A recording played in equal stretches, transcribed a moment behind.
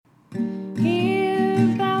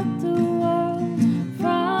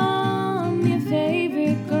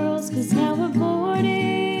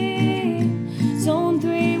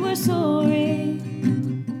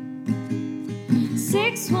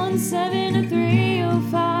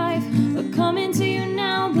305. We're coming to you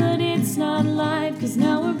now, but it's not live, 'cause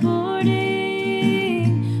now we're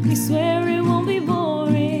boarding. We swear it won't be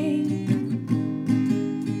boring.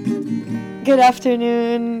 Good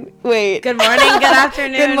afternoon. Wait. Good morning, good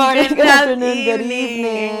afternoon. Good morning, good afternoon, good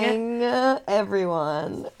evening. evening,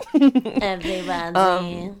 everyone.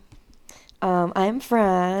 Everybody. I'm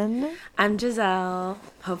Fran. I'm Giselle.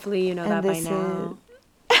 Hopefully you know that by now.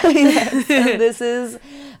 Yes, and this is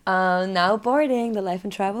Now Boarding, the Life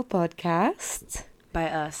and Travel podcast. By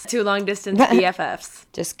us. 2 long distance BFFs.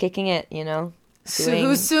 Just kicking it, you know.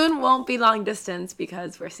 Who soon won't be long distance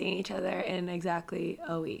because we're seeing each other in exactly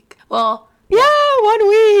a week. Well, yeah, 1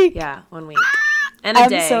 week. Yeah, 1 week. And a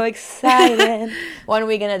day. I'm so excited. 1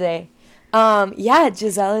 week and a day. Yeah,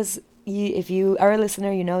 Giselle is, if you are a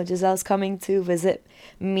listener, you know Giselle's coming to visit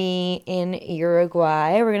me in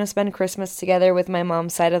Uruguay. We're going to spend Christmas together with my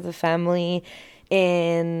mom's side of the family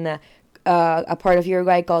in a part of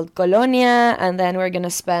Uruguay called Colonia, and then we're going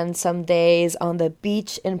to spend some days on the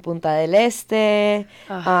beach in Punta del Este.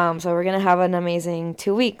 So we're going to have an amazing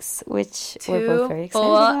 2 weeks, which we're both very excited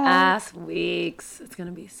about. 2 full-ass weeks. It's going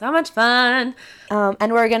to be so much fun.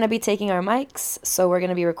 And we're going to be taking our mics, so we're going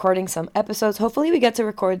to be recording some episodes. Hopefully we get to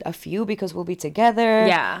record a few because we'll be together.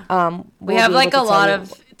 Yeah. We have like a lot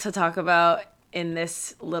to talk about in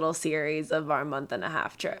this little series of our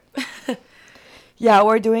month-and-a-half trip. Yeah,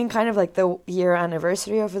 we're doing kind of like the year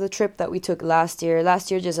anniversary of the trip that we took last year.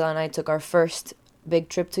 Last year, Giselle and I took our first big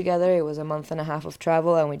trip together. It was a month and a half of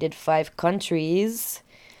travel, and we did 5 countries.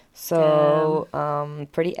 So,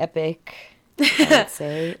 pretty epic, I'd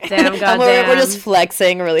say. Damn, goddamn. We're just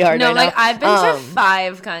flexing really hard right now. No, like, I've been to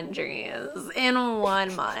 5 countries in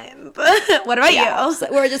 1 month. What about you? So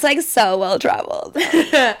we're just, like, so well-traveled.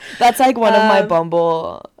 That's, like, one of my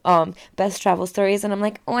Bumble best travel stories. And I'm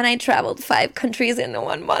like, when I traveled 5 countries in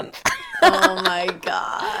 1 month. Oh, my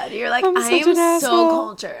God. You're like, I am so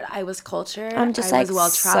cultured. I was cultured. I'm just, I like,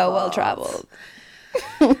 was so well-traveled.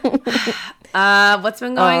 What's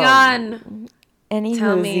been going on?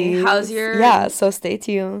 Tell me, how's your... Yeah, so stay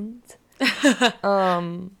tuned.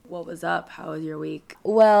 What was up? How was your week?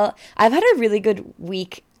 Well, I've had a really good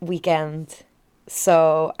weekend.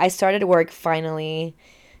 So I started work finally.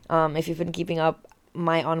 If you've been keeping up,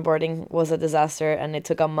 my onboarding was a disaster and it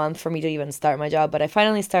took a month for me to even start my job, but I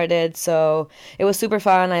finally started, so it was super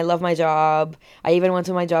fun. I love my job. I even went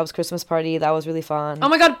to my job's Christmas party. That was really fun. Oh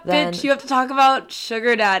my God, bitch, you have to talk about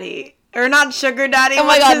sugar daddy. Or not sugar daddy. Oh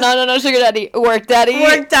my God, no, sugar daddy. Work daddy.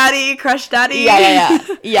 Work daddy, crush daddy. Yeah.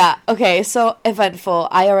 Yeah, okay, so eventful.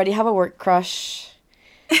 I already have a work crush.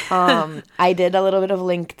 I did a little bit of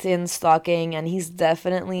LinkedIn stalking, and he's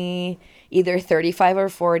definitely either 35 or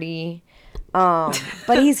 40.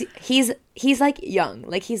 But he's like young.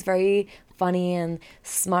 Like, he's very funny and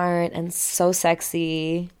smart and so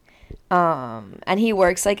sexy. And he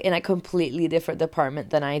works like in a completely different department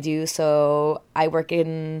than I do. So I work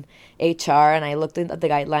in HR, and I looked at the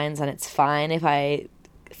guidelines, and it's fine if I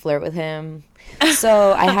flirt with him.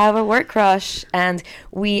 So I have a work crush, and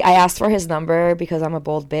I asked for his number because I'm a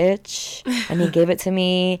bold bitch, and he gave it to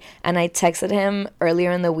me, and I texted him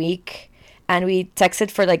earlier in the week, and we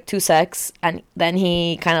texted for like 2 secs, and then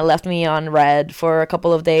he kind of left me on red for a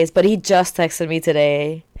couple of days, but he just texted me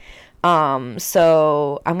today.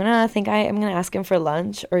 So I'm gonna ask him for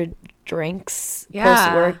lunch or drinks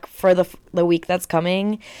post work for the week that's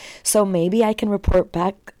coming. So maybe I can report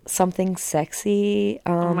back something sexy.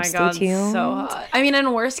 Oh my God, stay tuned. so hot. I mean,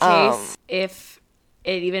 in worst case, if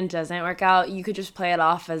it even doesn't work out, you could just play it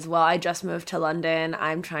off as, well, I just moved to London.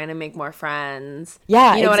 I'm trying to make more friends.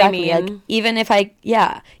 Yeah, you know exactly. what I mean? Like,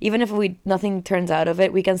 even if nothing turns out of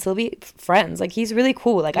it, we can still be friends. Like, he's really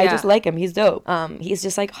cool. Like, I just like him. He's dope. He's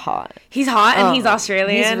just like hot. He's hot, and he's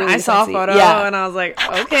Australian. He's really I saw sexy. a photo, and I was like,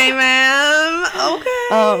 okay, man.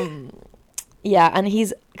 Okay. Yeah, and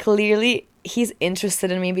he's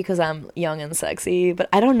interested in me because I'm young and sexy, but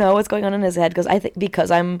I don't know what's going on in his head, because I think because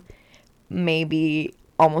I'm maybe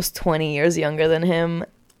almost 20 years younger than him.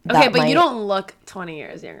 Okay, but you don't look 20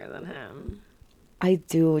 years younger than him. I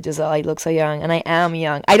do, Giselle. I look so young, and I am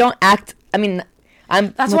young. I don't act, I mean,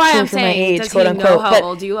 that's why I'm saying, my age, does quote he unquote, know how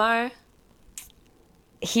old you are?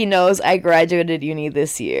 He knows I graduated uni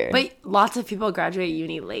this year. But lots of people graduate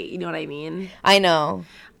uni late, you know what I mean? I know.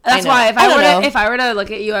 That's why if I were to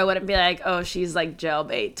look at you, I wouldn't be like, oh, she's like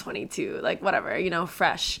jailbait 22, like whatever, you know,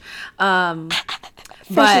 fresh.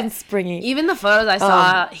 Fresh and springy. Even the photos I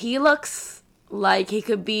saw, he looks like he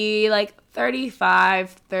could be like 35,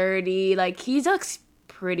 30. Like, he looks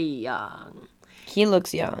pretty young. He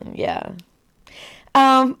looks young, yeah.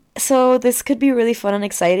 So this could be really fun and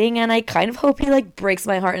exciting, and I kind of hope he like breaks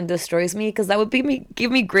my heart and destroys me, because that would give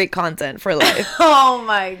me great content for life. Oh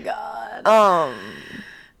my god.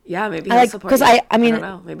 Yeah, maybe he'll like, support because you. I mean, don't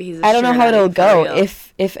know. Maybe he's. I don't know sugar how it'll daddy for go real.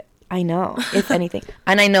 if I know, if anything.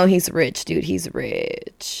 And I know he's rich, dude. He's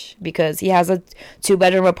rich because he has a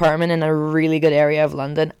 2-bedroom apartment in a really good area of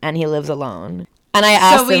London, and he lives alone. And I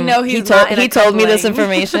asked we him, know he's he, not in a he told me this coupling.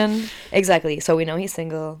 information. Exactly. So we know he's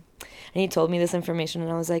single. And he told me this information,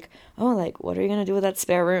 and I was like, oh, like, what are you going to do with that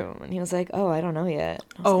spare room? And he was like, oh, I don't know yet.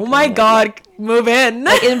 I was Oh like, my god, move in.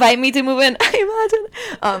 Like, invite me to move in. I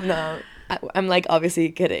imagine. No, I'm like obviously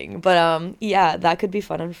kidding. But yeah, that could be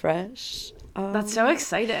fun and fresh. That's so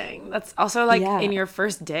exciting. That's also like Yeah. in your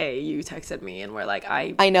first day, you texted me and were like,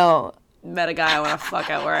 I I know. met a guy I want to fuck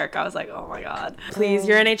at work. I was like, oh my god. Please,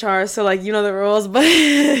 you're in HR, so like you know the rules, but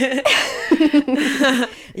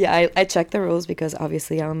Yeah, I check the rules because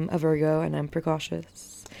obviously I'm a Virgo and I'm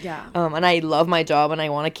precautious. yeah. And I love my job and I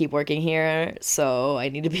want to keep working here, so I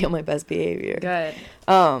need to be on my best behavior. Good.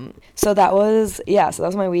 So that was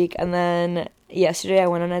my week. And then yesterday I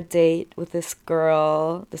went on a date with this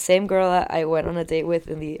girl, the same girl that I went on a date with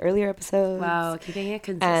in the earlier episode. Wow, keeping it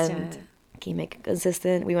consistent. And keep making it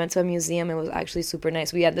consistent. We went to a museum. It was actually super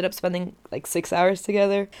nice. We ended up spending like 6 hours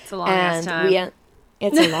together. It's a long ass time.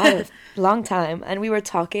 It's a long time. And we were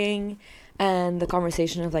talking, and the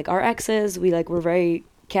conversation of like our exes, we like were very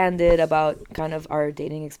candid about kind of our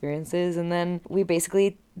dating experiences, and then we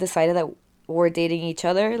basically decided that we're dating each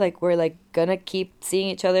other. Like we're like gonna keep seeing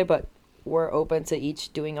each other, but we're open to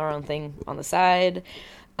each doing our own thing on the side.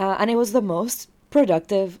 And it was the most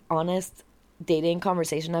productive, honest dating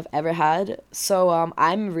conversation I've ever had. So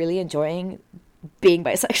I'm really enjoying being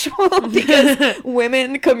bisexual because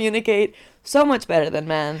women communicate so much better than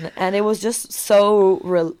men, and it was just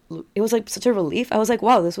so it was like such a relief. I was like,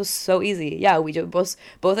 wow, this was so easy. Yeah, we just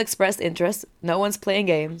both expressed interest. No one's playing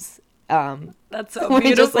games. That's so we're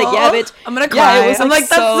beautiful. just like, yeah, bitch. I'm gonna cry. Yeah, it was, I'm like, like,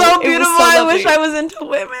 that's so it was beautiful. so I wish lovely. I was into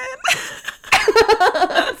women.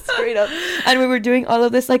 Straight up. And we were doing all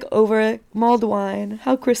of this like over mulled wine.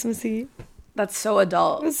 How Christmassy. That's so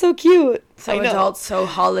adult. It was so cute. So I know. adult, so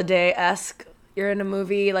holiday-esque. You're in a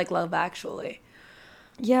movie like Love Actually.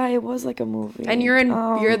 Yeah, it was like a movie. And you're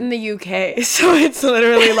in the UK, so it's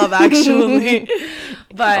literally Love Actually.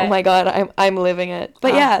 But Oh my god, I'm living it.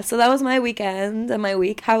 But yeah, so that was my weekend and my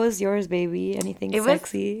week. How was yours, baby? Anything It was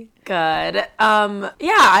sexy? good. Yeah,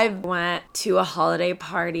 I went to a holiday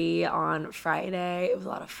party on Friday. It was a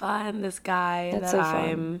lot of fun. This guy That's that so fun.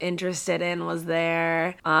 I'm interested in was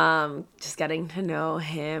there. Just getting to know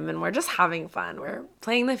him, and we're just having fun. We're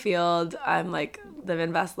playing the field. I'm like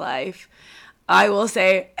living best life. I will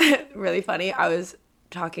say, really funny, I was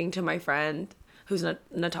talking to my friend, who's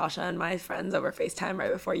Natasha, and my friends over FaceTime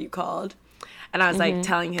right before you called. And I was like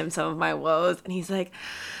telling him some of my woes, and he's like,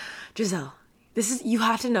 Giselle, you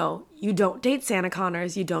have to know, you don't date Santa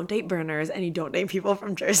Connors, you don't date burners, and you don't date people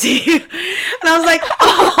from Jersey. And I was like,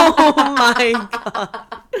 oh my God.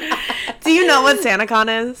 Do you know what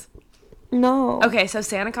SantaCon is? No. Okay, so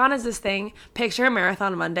SantaCon is this thing, picture a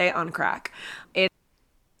Marathon Monday on crack.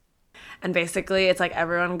 And basically, it's like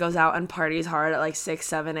everyone goes out and parties hard at like 6,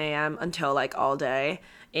 7 a.m. until like all day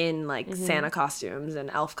in like Santa costumes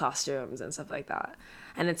and elf costumes and stuff like that.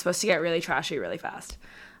 And it's supposed to get really trashy really fast.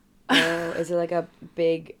 Oh, is it like a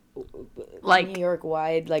big, Like- New York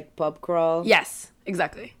wide like pub crawl? Yes,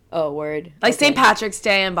 exactly. Oh, word. Like Okay. St. Patrick's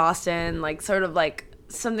Day in Boston, like sort of like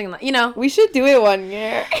something like, you know. We should do it one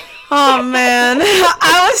year. Oh man,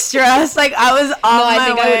 I was stressed. Like I was on No, I my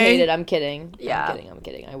think way. I would hate it. I'm kidding. Yeah. I'm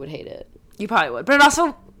kidding. I would hate it. You probably would, but it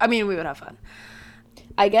also, I mean, we would have fun.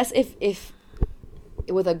 I guess if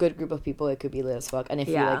with a good group of people, it could be lit as fuck. And if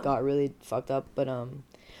we Yeah. like got really fucked up, but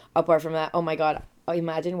apart from that, oh my god,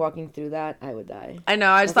 imagine walking through that, I would die. I know.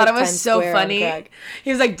 I just That's thought like it was Times so Square on funny. crack. He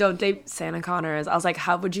was like, "Don't date Santa Connors." I was like,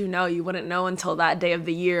 "How would you know? You wouldn't know until that day of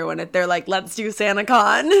the year when they're like, let's do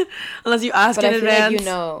SantaCon, unless you ask But in I feel advance." like you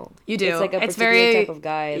know, You do. It's like a It's particular very- type of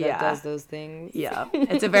guy that yeah. does those things. Yeah,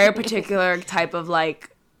 it's a very particular type of like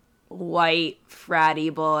white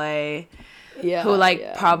fratty boy Yeah, who like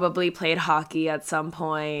yeah. probably played hockey at some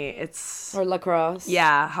point. It's or lacrosse.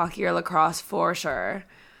 yeah, hockey or lacrosse for sure.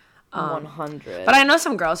 100. But I know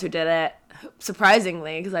some girls who did it,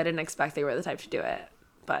 surprisingly, because I didn't expect they were the type to do it.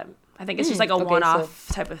 But I think it's just like a okay, one-off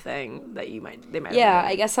type of thing that they might. yeah, be I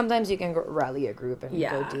doing. guess sometimes you can rally a group and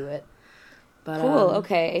Yeah. go do it. But, Cool.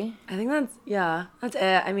 Okay. I think that's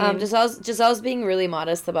it. I mean, Giselle's being really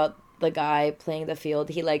modest about the guy playing the field.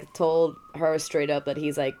 He like told her straight up that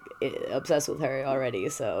he's like obsessed with her already.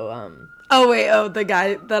 So oh wait, the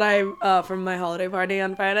guy that I from my holiday party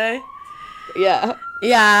on Friday. yeah.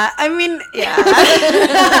 Yeah, I mean,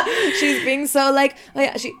 yeah. She's being so like, oh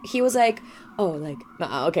yeah, he was like, oh, like,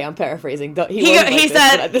 nah, okay, I'm paraphrasing. He He wasn't like this,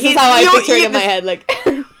 said- but this he- is how I you- picture it you- in my head, like,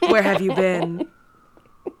 Where have you been?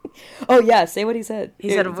 oh yeah, say what he said. He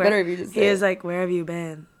said, it's where, better if you just say he it. was like, where have you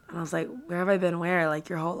been? And I was like, where have I been where? Like,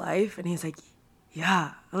 your whole life? And he's like,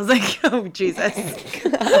 yeah. I was like, oh, Jesus.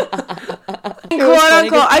 Quote funny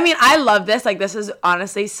unquote. I mean, I love this. Like, this is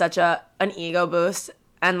honestly such an ego boost.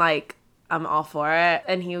 And, like, I'm all for it.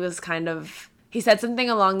 And he was he said something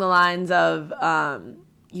along the lines of,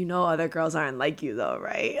 you know other girls aren't like you, though,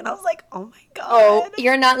 right? And I was like, oh, my God. Oh,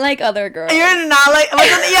 you're not like other girls. You're not like,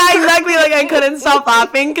 yeah, exactly. Like, I couldn't stop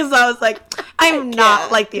laughing because I was like, I'm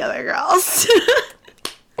not like the other girls.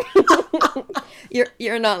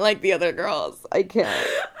 You're not like the other girls. I can't.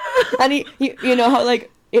 And he you know how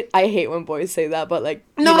like I hate when boys say that, but like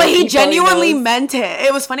No, you but know, he probably genuinely knows. meant it.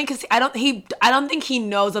 It was funny because I don't think he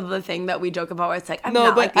knows of the thing that we joke about where it's like, I'm No,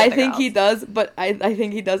 not but like the I other think girls. he does. But I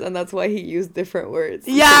think he does, and that's why he used different words.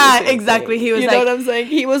 to say Yeah, the same exactly. thing. He was you like- know what I'm saying?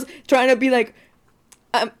 He was trying to be like,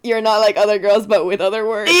 you're not like other girls, but with other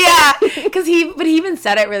words. Yeah, because he even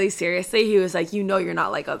said it really seriously. He was like, you know, you're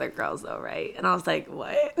not like other girls, though, right? And I was like,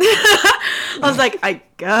 what? I was like, I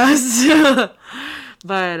guess.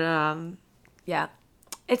 But yeah,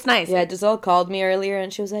 it's nice. Yeah, Giselle called me earlier,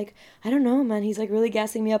 and she was like, I don't know, man. He's like really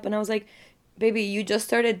gassing me up, and I was like, baby, you just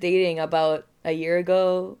started dating about a year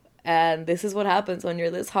ago. And this is what happens when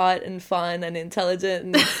you're this hot and fun and intelligent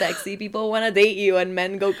and sexy. People want to date you, and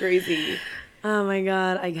men go crazy. Oh my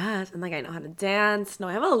God, I guess. And like, I know how to dance. No,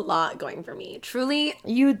 I have a lot going for me. Truly.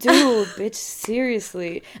 You do, bitch,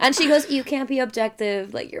 seriously. And she goes, you can't be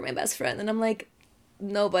objective, like, you're my best friend. And I'm like,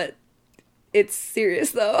 no, but it's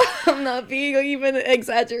serious, though. I'm not being even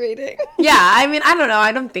exaggerating. Yeah, I mean, I don't know.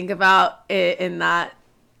 I don't think about it in that.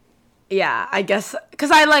 Yeah, I guess.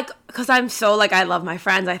 Because I'm so, like, I love my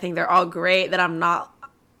friends. I think they're all great that I'm not,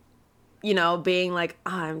 you know, being like,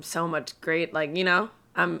 oh, I'm so much great. Like, you know,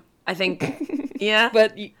 I think, yeah.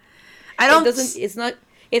 But I don't.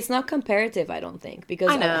 it's not comparative, I don't think, because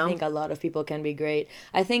I know. I think a lot of people can be great.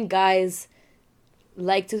 I think guys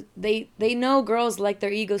like to they know girls like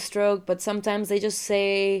their ego stroked, but sometimes they just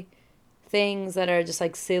say things that are just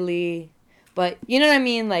like silly. But you know what I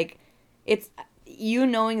mean? Like, it's you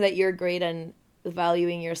knowing that you're great and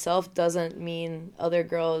valuing yourself doesn't mean other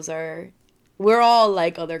girls are. We're all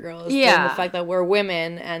like other girls. But Yeah. the fact that we're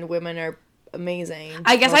women and women are amazing.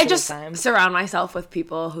 I guess most I of the just time. surround myself with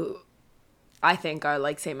people who I think are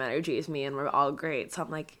like same energy as me and we're all great. So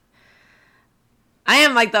I'm like, I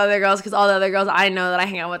am like the other girls because all the other girls I know that I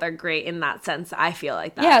hang out with are great in that sense. I feel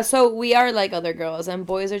like that. Yeah, so we are like other girls, and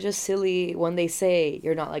boys are just silly when they say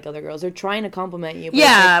you're not like other girls. They're trying to compliment you. But it's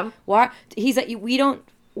Yeah. like, why? He's like,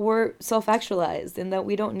 we're self-actualized in that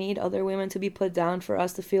we don't need other women to be put down for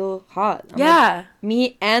us to feel hot. I'm like, Yeah.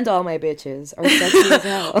 me and all my bitches are sexy as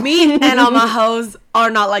hell. Me and all my hoes are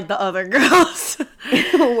not like the other girls.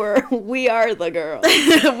 we are the girls.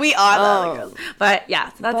 We are the other girls. But yeah,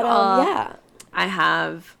 so that's But all yeah. I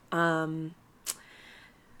have. I'm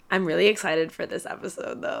really excited for this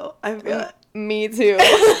episode though. I feel Me too.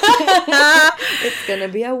 It's gonna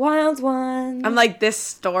be a wild one. I'm like, this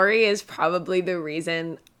story is probably the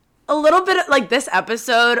reason. A little bit like this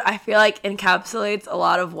episode, I feel like encapsulates a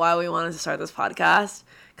lot of why we wanted to start this podcast.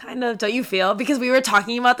 Kind of, don't you feel? Because we were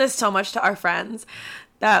talking about this so much to our friends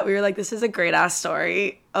that we were like, this is a great ass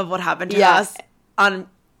story of what happened to Yeah. us on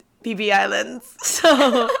BB Islands.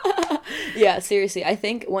 So Yeah, seriously. I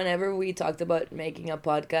think whenever we talked about making a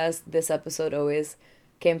podcast, this episode always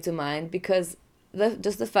came to mind because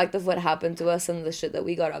just the fact of what happened to us and the shit that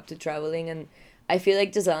we got up to traveling. And I feel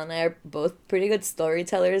like Giselle and I are both pretty good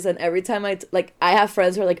storytellers. And every time I have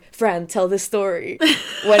friends who are like, Fran, tell this story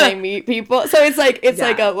when I meet people. So it's like Yeah.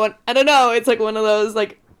 I don't know. It's like one of those,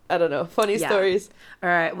 like, I don't know, funny Yeah. stories. all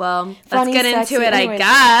right, well, Funny, let's get sexy. into it, Anyways,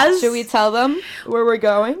 I guess. Should we tell them where we're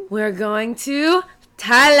going? We're going to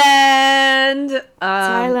Thailand.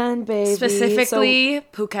 Thailand, baby. Specifically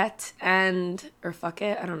Phuket or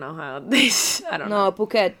Phuket. I don't know how they. I don't know. No,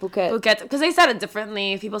 Phuket. Phuket, because they said it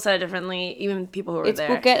differently. People said it differently. Even people who were It's there.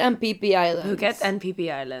 Phuket and Phi Phi Islands. Phuket and Phi Phi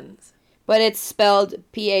Islands. But it's spelled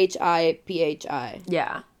Phiphi.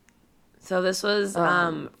 Yeah. So this was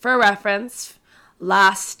for reference.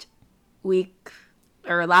 Last week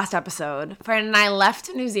or last episode, Fran and I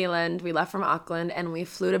left New Zealand. We left from Auckland and we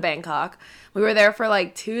flew to Bangkok. We were there for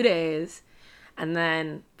like 2 days, and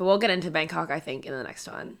then but we'll get into Bangkok I think in the next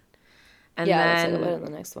one. And Yeah, let's talk then about it in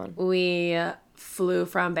the next one. we flew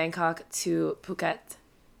from Bangkok to Phuket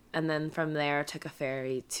and then from there took a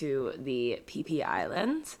ferry to the PP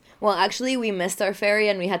Islands. Well, actually, we missed our ferry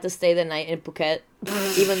and we had to stay the night in Phuket,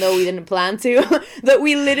 even though we didn't plan to. That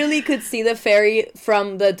we literally could see the ferry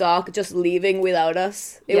from the dock just leaving without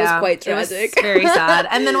us. It was quite tragic. It was very sad.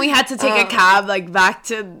 And then we had to take a cab like back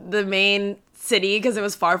to the main city because it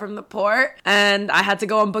was far from the port, and I had to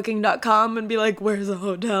go on booking.com and be like, where's a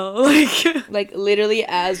hotel? Like literally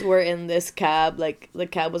as we're in this cab, like the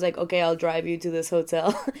cab was like, okay, I'll drive you to this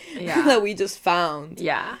hotel that we just found.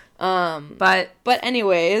 Yeah. But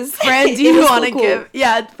anyways, Fran, do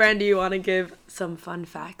you want to give some fun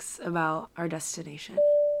facts about our destination?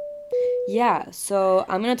 Yeah, so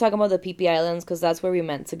I'm going to talk about the PP Islands because that's where we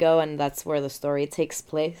meant to go and that's where the story takes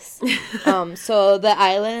place. So the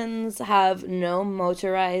islands have no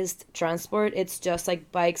motorized transport. It's just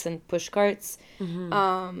like bikes and push carts.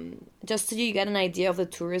 Just so you get an idea of the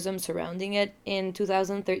tourism surrounding it, in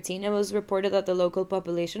 2013 it was reported that the local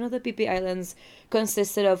population of the PP Islands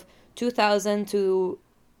consisted of 2,000 to...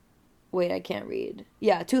 Wait, I can't read.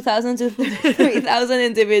 Yeah, 2,000 to 3,000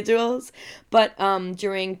 individuals. But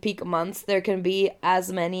during peak months, there can be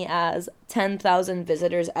as many as 10,000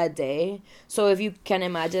 visitors a day. So if you can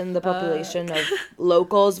imagine, the population of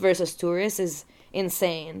locals versus tourists is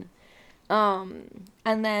insane. And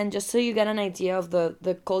then just so you get an idea of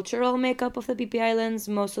the cultural makeup of the PP Islands,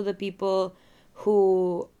 most of the people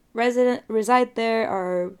who reside there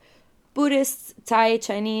are Buddhists, Thai,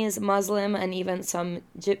 Chinese, Muslim, and even some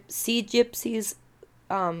sea gypsies,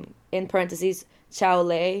 in parentheses, Chow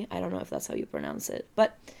Lei. I don't know if that's how you pronounce it.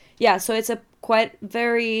 But yeah, so it's a quite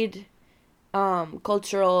varied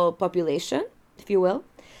cultural population, if you will.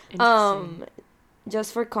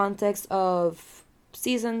 Just for context of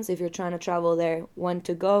seasons, if you're trying to travel there, when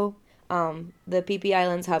to go. The PP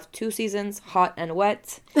Islands have 2 seasons, hot and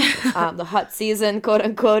wet. The hot season, quote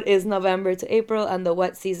unquote, is November to April, and the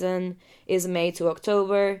wet season is May to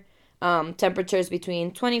October. Temperatures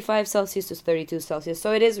between 25 Celsius to 32 Celsius,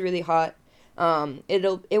 so it is really hot. Do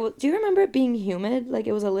you remember it being humid? Like,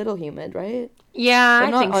 it was a little humid, right? Yeah,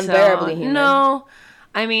 but I think so. Not unbearably humid. No.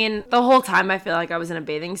 I mean, the whole time I feel like I was in a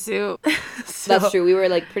bathing suit. So, that's true. We were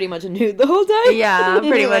like pretty much nude the whole time. Yeah,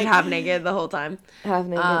 pretty much half naked the whole time. Half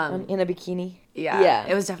naked in a bikini. Yeah.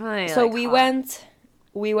 It was definitely so like,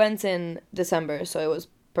 we went in December, so it was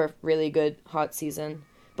really good hot season,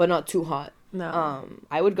 but not too hot. No.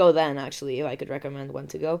 I would go then actually if I could recommend when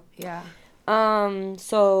to go. Yeah.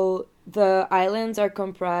 So the islands are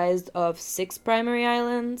comprised of 6 primary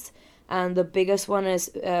islands. And the biggest one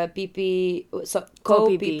is Koh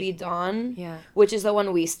Phi Don, which is the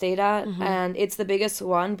one we stayed at. And it's the biggest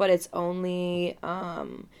one, but it's only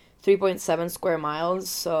 3.7 square miles,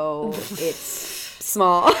 so it's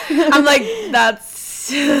small. I'm like,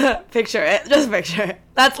 that's... picture it. Just picture it.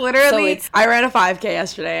 That's literally... So I ran a 5K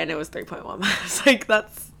yesterday, and it was 3.1 miles. Like,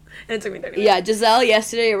 that's... And it took me 30 minutes. Yeah, Giselle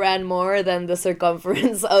yesterday ran more than the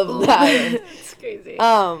circumference of the island. It's crazy.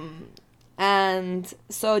 And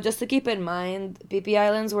so just to keep in mind, PP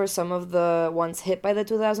Islands were some of the ones hit by the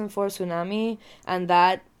 2004 tsunami, and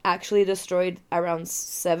that actually destroyed around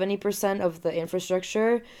 70% of the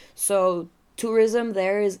infrastructure. So tourism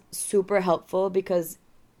there is super helpful because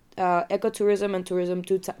ecotourism and tourism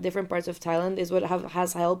to different parts of Thailand is what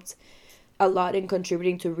has helped a lot in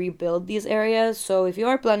contributing to rebuild these areas. So if you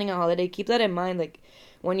are planning a holiday, keep that in mind. Like,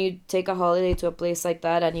 when you take a holiday to a place like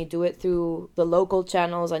that and you do it through the local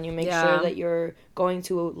channels and you make sure that you're going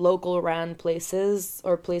to local ran places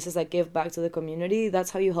or places that give back to the community,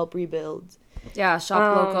 that's how you help rebuild. Yeah,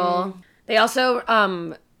 shop local. They also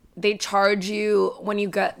they charge you when you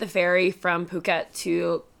get the ferry from Phuket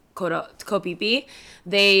to Koh Phi Phi.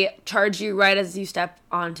 They charge you right as you step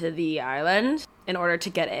onto the island in order to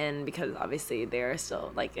get in, because obviously they're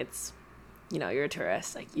still like, it's, you know, you're a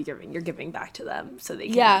tourist, like you're giving back to them so they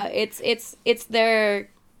can. Yeah, it's their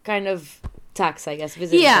kind of tax, I guess.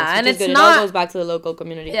 Visiting tax, and it's good. not. It all goes back to the local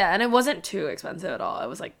community. Yeah, and it wasn't too expensive at all. It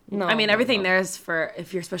was like, everything there is for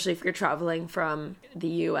especially if you're traveling from the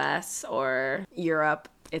U.S. or Europe.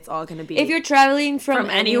 It's all gonna be. If you're traveling from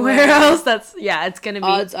anywhere else, it's gonna be.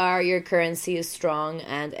 Odds are your currency is strong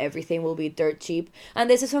and everything will be dirt cheap. And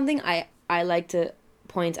this is something I like to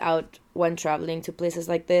point out when traveling to places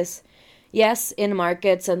like this. Yes, in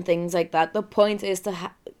markets and things like that, the point is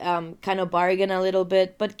to kind of bargain a little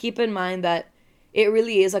bit, but keep in mind that it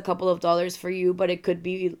really is a couple of dollars for you, but it could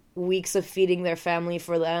be weeks of feeding their family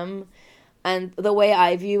for them. And the way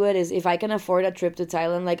I view it is, if I can afford a trip to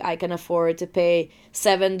Thailand, like, I can afford to pay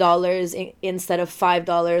 $7 instead of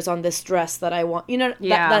 $5 on this dress that I want. You know,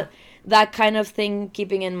 that kind of thing,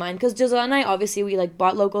 keeping in mind. Because Giselle and I, obviously, we, like,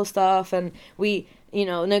 bought local stuff, and we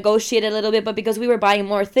negotiate a little bit, but because we were buying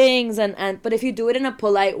more things, but if you do it in a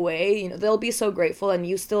polite way, they'll be so grateful, and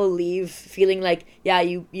you still leave feeling like, yeah,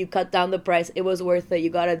 you cut down the price, it was worth it, you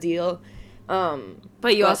got a deal.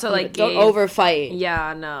 But you also like don't overfight.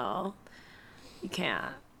 Yeah, no, you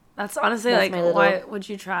can't. That's honestly That's like, why would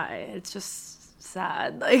you try? It's just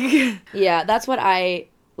sad. Like, yeah, that's what I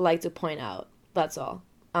like to point out. That's all.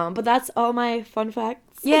 But that's all my fun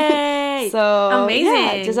facts. Yay! So amazing.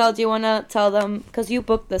 Yeah, Giselle, do you want to tell them, because you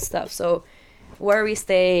booked this stuff? So where we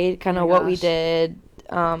stayed, kind of what we did.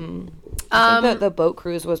 I think the boat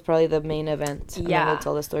cruise was probably the main event. And then we'll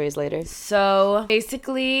tell the stories later. So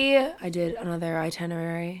basically, I did another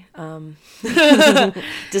itinerary.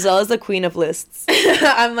 Giselle is the queen of lists.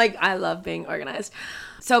 I'm like, I love being organized.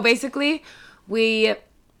 So basically, we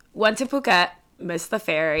went to Phuket, missed the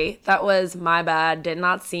ferry. That was my bad. Did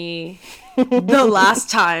not see the last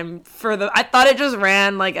time I thought it just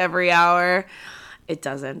ran like every hour. It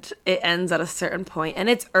doesn't. It ends at a certain point, and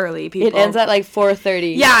it's early, people. It ends at like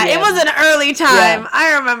 4:30. Yeah, PM. It was an early time. Yeah.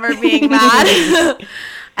 I remember being mad.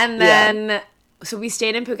 And then, so we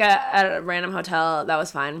stayed in Phuket at a random hotel. That was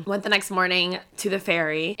fine. Went the next morning to the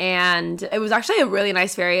ferry, and it was actually a really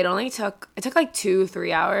nice ferry. It took like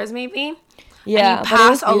 2-3 hours maybe. Yeah, and you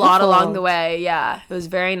pass a lot along the way. Yeah, it was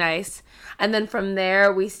very nice. And then from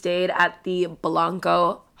there, we stayed at the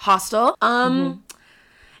Blanco hostel.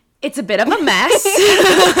 It's a bit of a mess. So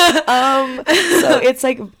it's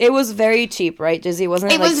like, it was very cheap, right, Jizzy?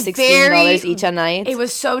 Wasn't it like $16 each a night? It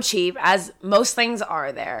was so cheap, as most things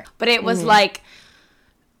are there. But it was like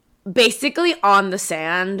basically on the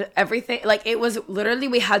sand, everything. Like, it was literally,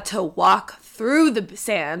 we had to walk through the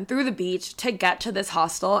sand, through the beach to get to this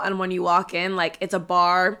hostel. And when you walk in, like, it's a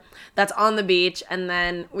bar that's on the beach. And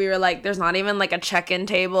then we were like, there's not even like a check-in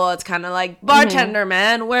table. It's kind of like, bartender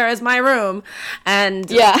man, where is my room? And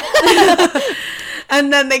yeah.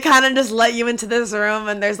 and then they kind of just let you into this room,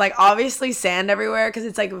 and there's like obviously sand everywhere because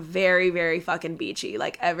it's like very, very fucking beachy.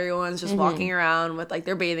 Like, everyone's just walking around with like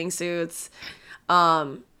their bathing suits.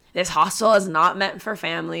 This hostel is not meant for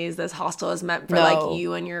families. This hostel is meant for like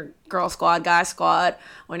you and your girl squad, guy squad,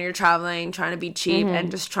 when you're traveling, trying to be cheap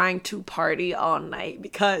and just trying to party all night.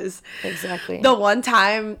 Because exactly the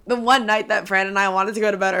one night that Fran and I wanted to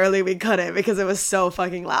go to bed early, we couldn't because it was so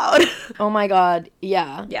fucking loud. Oh my God.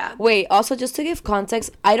 Yeah. Yeah. Wait, also, just to give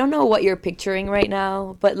context, I don't know what you're picturing right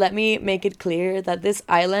now, but let me make it clear that this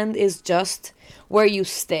island is just where you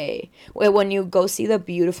stay. When you go see the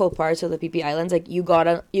beautiful parts of the Phi Phi Islands, like, you get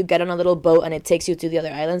on a little boat and it takes you to the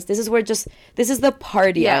other islands. This is the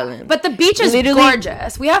party island. But the beach is literally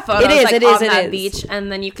gorgeous. We have photos on that beach,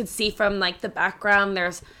 and then you could see from like the background,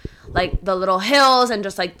 there's like the little hills and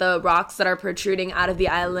just like the rocks that are protruding out of the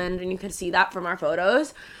island, and you can see that from our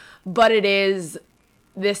photos. But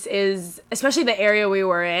this is especially the area we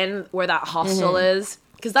were in, where that hostel is,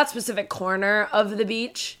 because that specific corner of the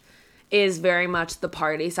beach is very much the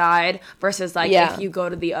party side, versus like if you go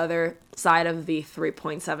to the other side of the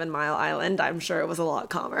 3.7 mile island, I'm sure it was a lot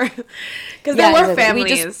calmer because there were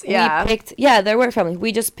families. There were families.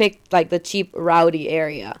 We just picked like the cheap, rowdy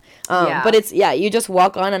area. But it's you just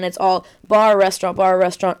walk on and it's all bar,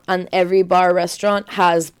 restaurant, and every bar, restaurant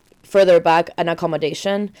has further back an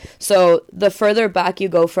accommodation. So the further back you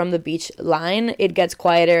go from the beach line, it gets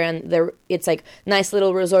quieter, and it's like nice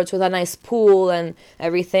little resorts with a nice pool and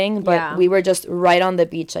everything. But we were just right on the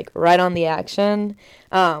beach, like right on the action.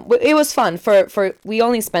 It was fun. For we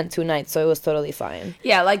only spent 2 nights, so it was totally fine.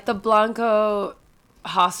 Yeah, like the Blanco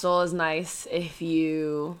hostel is nice if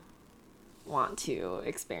you want to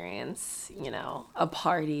experience, a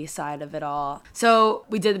party side of it all. So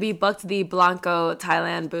we booked the Blanco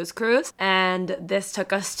Thailand booze cruise, and this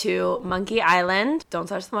took us to Monkey Island. Don't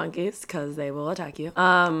touch the monkeys because they will attack you.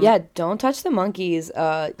 Don't touch the monkeys.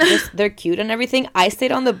 They're cute and everything.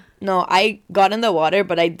 I got in the water,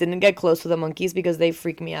 but I didn't get close to the monkeys because they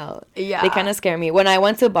freak me out. Yeah. They kind of scare me. When I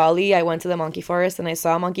went to Bali, I went to the monkey forest and I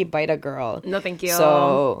saw a monkey bite a girl. No, thank you.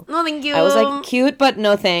 So no, thank you. I was like, cute, but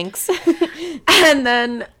no thanks. And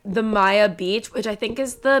then the Maya Beach, which I think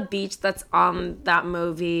is the beach that's on that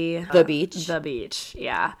movie. The Beach? The Beach,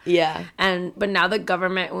 yeah. Yeah. But now the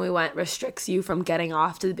government, when we went, restricts you from getting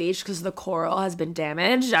off to the beach because the coral has been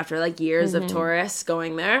damaged after like years of tourists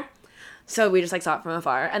going there. So we just like saw it from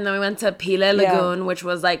afar. And then we went to Pile Lagoon, which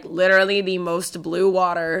was like literally the most blue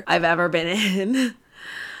water I've ever been in.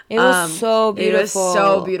 It was so beautiful. It was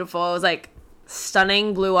so beautiful. It was like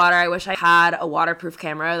stunning blue water. I wish I had a waterproof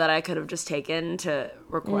camera that I could have just taken to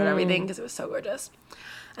record everything because it was so gorgeous.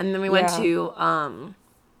 And then we went to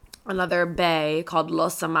another bay called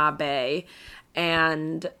Losama Bay.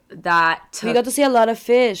 and that took, We got to see a lot of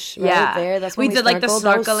fish right yeah, there. That's we when did like the snorkeled.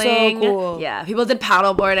 That was so snorkeling. cool. Yeah, people did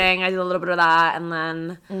paddle boarding. I did a little bit of that, and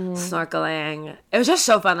then snorkeling. It was just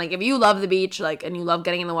so fun. Like if you love the beach, like, and you love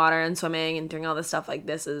getting in the water and swimming and doing all this stuff, like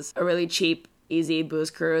this is a really cheap, easy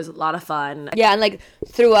booze cruise. A lot of fun. Yeah, and like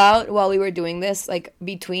throughout while we were doing this, like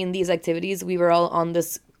between these activities, we were all on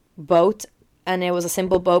this boat. And it was a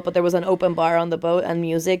simple boat, but there was an open bar on the boat and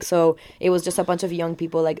music. So it was just a bunch of young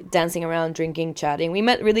people like dancing around, drinking, chatting. We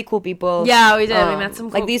met really cool people. Yeah, we did. We met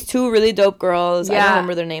some cool... like these two really dope girls. I Yeah. don't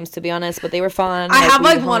remember their names to be honest, but they were fun. I have we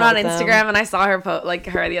like hung one out on with them. Instagram, and I saw her like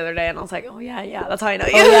her the other day, and I was like, oh yeah, that's how I know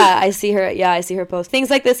you. Oh yeah, I see her. Yeah, I see her post.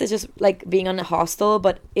 Things like this is just like being on a hostel,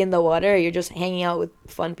 but in the water. You're just hanging out with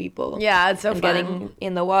fun people. Yeah, it's so and fun. getting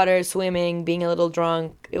in the water, swimming, being a little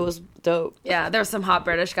drunk. It was dope. Yeah, there was some hot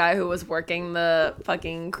British guy who was working the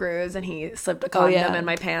fucking cruise, and he slipped a condom yeah. in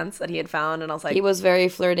my pants that he had found, and I was like, He was very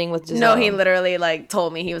flirting with Giselle. no, he literally like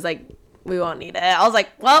told me, he was like, we won't need it. I was like,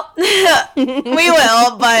 well, we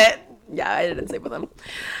will, but yeah, I didn't sleep with him.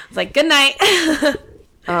 I was like, good night.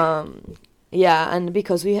 Yeah, and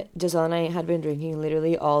because Giselle and I had been drinking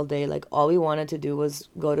literally all day, like all we wanted to do was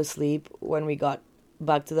go to sleep when we got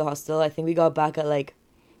back to the hostel. I think we got back at like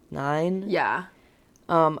 9. Yeah.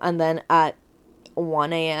 And then at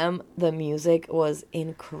 1 a.m. the music was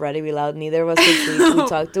incredibly loud. Neither of us could sleep. We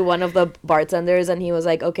talked to one of the bartenders and he was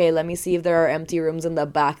like, okay, let me see if there are empty rooms in the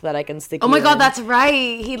back that I can stick Oh my you god, in. that's right.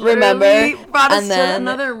 He Remember? literally brought us And to then-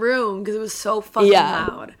 another room because it was so fucking Yeah.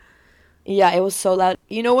 loud. Yeah, it was so loud.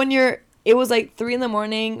 You know when it was like 3 a.m.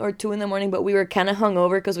 or 2 a.m, but we were kind of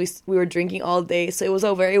hungover because we were drinking all day, so it was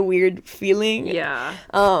a very weird feeling. Yeah.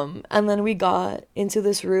 And then we got into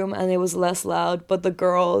this room and it was less loud, but the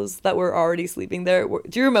girls that were already sleeping there,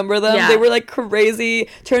 do you remember them? Yeah. They were like crazy,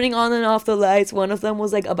 turning on and off the lights. One of them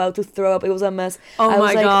was like about to throw up. It was a mess. Oh I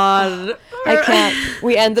was my like, god. I can't.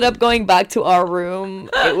 We ended up going back to our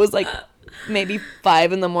room. It was like maybe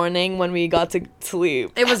 5 a.m. when we got to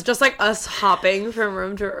sleep. It was just like us hopping from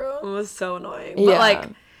room to room. It was so annoying. But Yeah. like,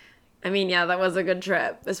 I mean, yeah, that was a good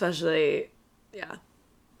trip, especially, yeah.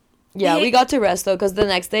 Yeah, we got to rest though, because the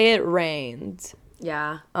next day it rained.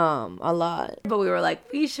 Yeah. A lot. But we were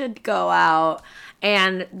like, we should go out.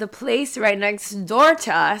 And the place right next door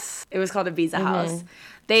to us, it was called Ibiza House.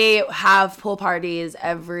 They have pool parties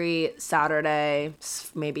every Saturday,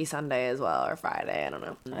 maybe Sunday as well, or Friday. I don't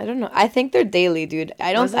know. I don't know. I think they're daily, dude.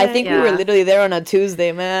 Was I it? think we Yeah. were literally there on a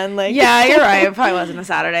Tuesday, man. Like, Yeah, you're right. It probably wasn't a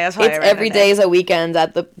Saturday. That's probably it's a random every day. day is a weekend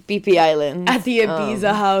at the PP Island. At the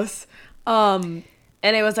Ibiza House. And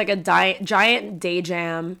it was like a giant day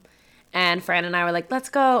jam. And Fran and I were like, let's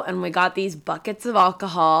go. And we got these buckets of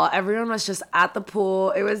alcohol. Everyone was just at the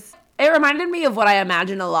pool. It reminded me of what I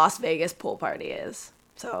imagine a Las Vegas pool party is.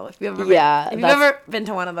 So if you've ever been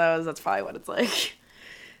to one of those, that's probably what it's like.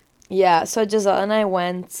 Yeah, so Giselle and I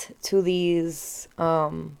went to these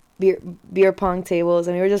beer pong tables,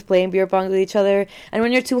 and we were just playing beer pong with each other. And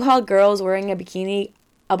when you're two hot girls wearing a bikini,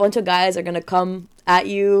 a bunch of guys are gonna come at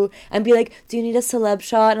you and be like, do you need a celeb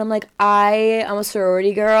shot? And I'm like, I am a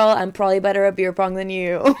sorority girl. I'm probably better at beer pong than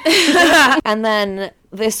you. And then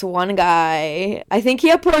this one guy, I think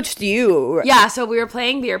he approached you. Yeah, so we were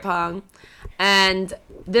playing beer pong, and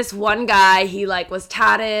this one guy, he like was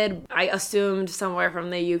tatted, I assumed somewhere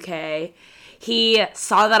from the UK. He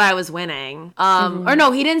saw that I was winning. Or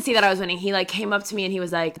no, he didn't see that I was winning. He like came up to me and he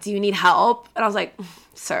was like, do you need help? And I was like,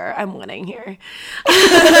 sir, I'm winning here. And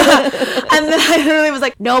then I literally was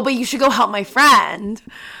like, no, but you should go help my friend.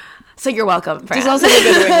 So you're welcome, friend. She's also a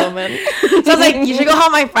good ring woman. So I was like, you should go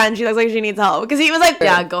help my friend. She looks like she needs help. Because he was like,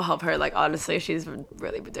 yeah, go help her. Like, honestly, she's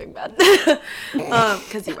really been doing bad.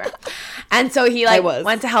 Because you were. And so he like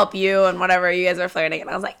went to help you and whatever. You guys were flirting. And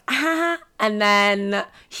I was like, ah. And then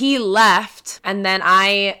he left. And then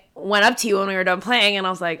I went up to you when we were done playing. And I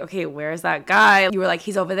was like, okay, where's that guy? You were like,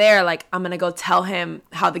 he's over there. Like, I'm going to go tell him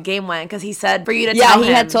how the game went. Because he said for you to tell him. Yeah,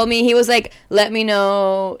 he had told me. He was like, let me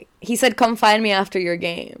know. He said, come find me after your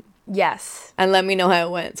game. Yes. And let me know how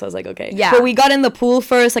it went. So I was like, okay. Yeah. But we got in the pool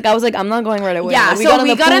first. Like, I was like, I'm not going right away. Yeah, Like, we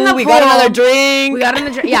got in the pool. We got another drink. We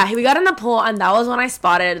got in the pool, and that was when I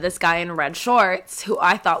spotted this guy in red shorts who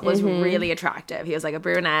I thought was really attractive. He was like a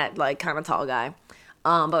brunette, like kind of tall guy,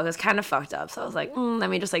 but it was kind of fucked up. So I was like, let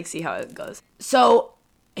me just like see how it goes. So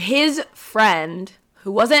his friend,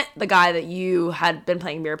 who wasn't the guy that you had been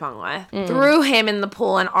playing beer pong with, threw him in the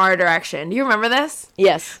pool in our direction. Do you remember this?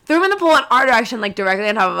 Yes. Threw him in the pool in our direction, like directly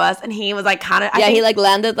on top of us, and he was like kind of... Yeah, he like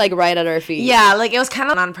landed like right at our feet. Yeah, like it was kind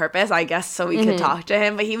of on purpose, I guess, so we could talk to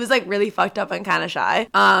him, but he was like really fucked up and kind of shy.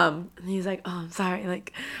 And he's like, oh, I'm sorry,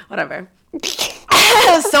 like, whatever.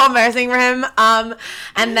 was so embarrassing for him.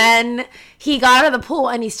 And then he got out of the pool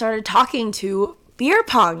and he started talking to beer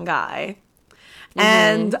pong guy.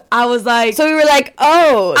 And I was like, So we were like,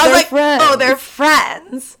 oh, I was they're like, friends. oh, they're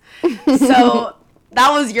friends. So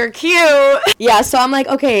that was your cue. Yeah, so I'm like,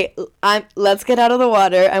 okay, let's get out of the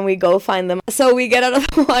water, and we go find them. So we get out of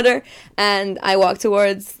the water, and I walk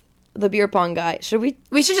towards the beer pong guy. We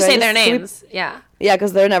should just say their names. Yeah. Yeah,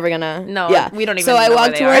 because they're never gonna. No, yeah. we don't even So I know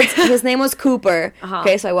walk where they towards. His name was Cooper. Uh-huh.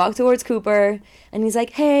 Okay, so I walk towards Cooper, and he's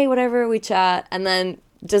like, "Hey, whatever." We chat, and then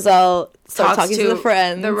Giselle starts talking to the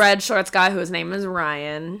friends. The red shorts guy whose name is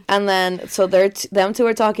Ryan. And then so them two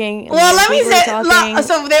are talking. And Well, then let me Cooper say, talking.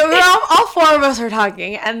 so they were all four of us were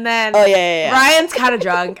talking, and then yeah. Ryan's kind of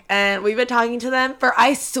drunk, and we've been talking to them for,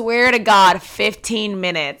 I swear to God, 15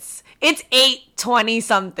 minutes. It's 8:20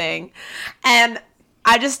 something, and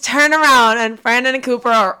I just turn around, and Brandon and Cooper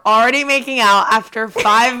are already making out after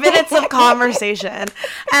 5 minutes of conversation, and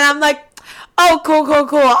I'm like, oh, cool.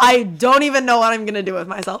 I don't even know what I'm gonna do with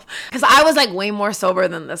myself, because I was like way more sober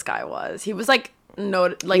than this guy was. He was like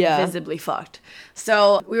visibly fucked.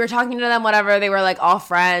 So we were talking to them, whatever. They were like all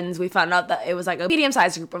friends. We found out that it was like a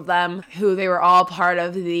medium-sized group of them who they were all part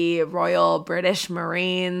of the Royal British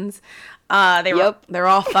Marines. They're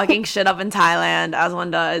all fucking shit up in Thailand, as one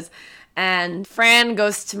does. And Fran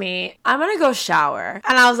goes to me, I'm gonna go shower.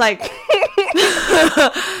 And I was like,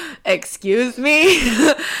 excuse me?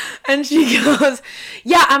 And she goes,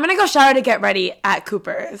 yeah, I'm gonna go shower to get ready at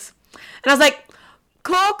Cooper's. And I was like,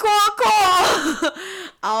 cool.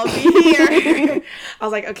 I'll be here. I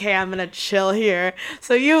was like, okay, I'm gonna chill here.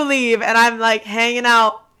 So you leave, and I'm like hanging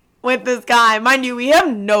out with this guy. Mind you, we have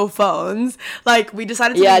no phones. Like, we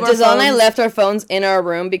decided to leave our Giselle and I phones. left our phones in our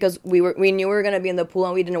room because we knew we were gonna be in the pool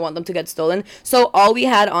and we didn't want them to get stolen. So all we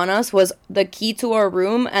had on us was the key to our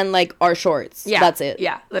room and like our shorts. Yeah, That's it.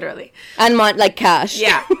 Yeah, literally. And like cash.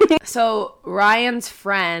 Yeah. So Ryan's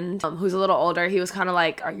friend, who's a little older, he was kind of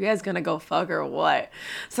like, are you guys gonna go fuck or what?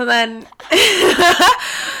 So then,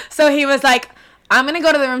 so he was like, I'm gonna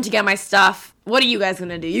go to the room to get my stuff. What are you guys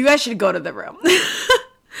gonna do? You guys should go to the room.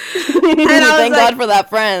 And Thank God for that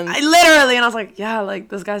friend. Literally, and I was like, yeah, like,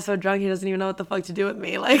 this guy's so drunk, he doesn't even know what the fuck to do with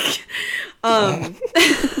me. Like,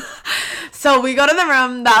 so we go to the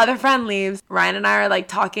room, the other friend leaves. Ryan and I are, like,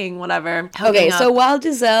 talking, whatever. Okay, hooking so up, while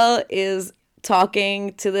Giselle is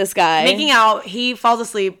talking to this guy. making out, he falls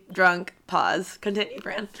asleep, drunk, pause. Continue,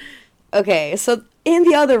 Fran. Okay, so in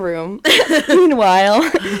the other room, meanwhile,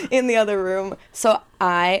 in the other room, so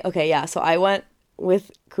I went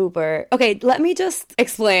with Cooper. Okay, let me just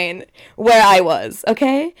explain where I was,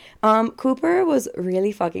 okay? Cooper was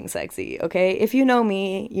really fucking sexy, okay? If you know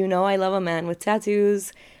me, you know I love a man with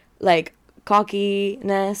tattoos, like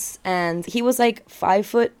cockiness, and he was like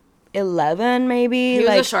 5'11" maybe. He was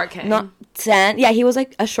like, a short king. Not 10. Yeah, he was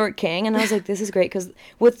like a short king, and I was like, this is great, because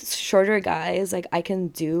with shorter guys, like, I can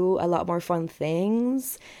do a lot more fun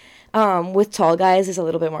things. With tall guys, it's a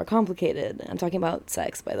little bit more complicated. I'm talking about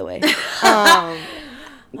sex, by the way.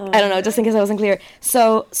 I don't know, just in case I wasn't clear.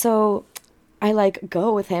 So I like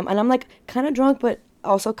go with him, and I'm like kind of drunk, but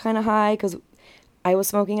also kind of high because I was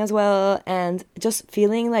smoking as well, and just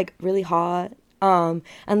feeling like really hot. And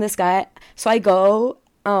this guy, so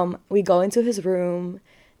we go into his room,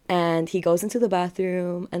 and he goes into the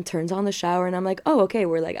bathroom and turns on the shower, and I'm like, oh, okay,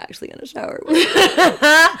 we're like actually gonna shower.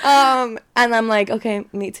 And I'm like, okay,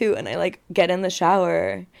 me too. And I like get in the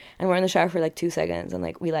shower, and we're in the shower for like 2 seconds, and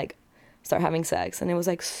like we like start having sex, and it was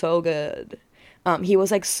like so good. He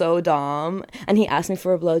was like so dom, and he asked me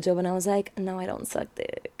for a blowjob, and I was like, no, I don't suck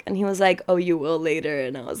dick. And he was like, oh, you will later.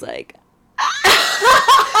 And I was like,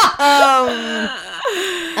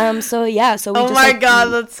 so yeah, so we Oh just, my like, God,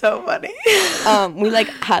 that's so funny. we like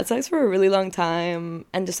had sex for a really long time,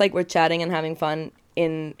 and just like we're chatting and having fun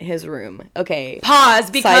in his room. Okay.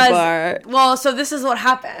 Pause, because Sidebar. well, so this is what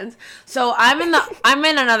happened. So I'm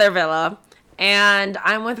in another villa, and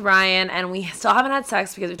I'm with Ryan, and we still haven't had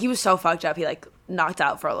sex because he was so fucked up. He like knocked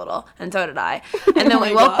out for a little, and so did I. And then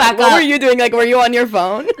we woke back up. What were you doing? Like, were you on your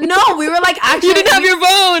phone? No, we were like actually. You didn't have your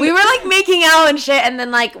phone. We were like making out and shit, and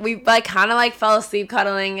then like we like kind of like fell asleep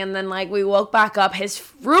cuddling, and then like we woke back up. His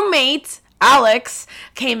roommate Alex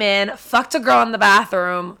came in, fucked a girl in the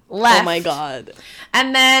bathroom, left. Oh my God.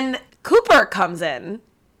 And then Cooper comes in,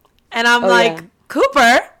 and I'm Oh, like, yeah.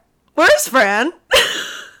 Cooper, where's Fran?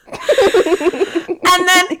 And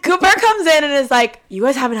then Cooper comes in and is like, you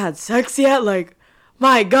guys haven't had sex yet? Like,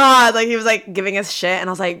 my God. Like, he was like giving us shit, and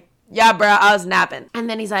I was like, yeah, bro, I was napping. And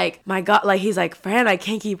then he's like, my God, like, he's like, Fran, I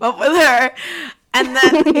can't keep up with her. And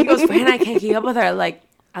then he goes, Fran, I can't keep up with her. Like,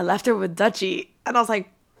 I left her with Dutchie. And I was like,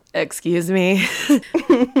 excuse me,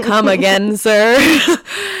 come again, sir.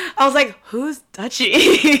 I was like, who's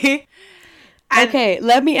Dutchie? And Okay,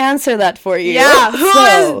 let me answer that for you. yeah, who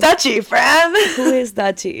So, is Dutchie, friend? who is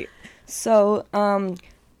Dutchie? So,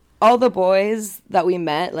 all the boys that we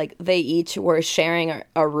met, like, they each were sharing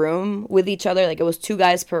a room with each other. Like, it was 2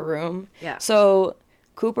 guys per room. Yeah. So,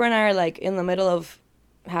 Cooper and I are, like, in the middle of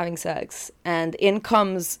having sex, and in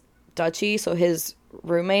comes Dutchie, so his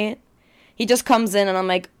roommate. He just comes in, and I'm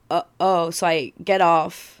like, oh, so I get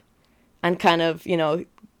off and kind of,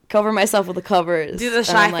 cover myself with the covers. Do the and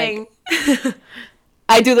shy I'm like, thing.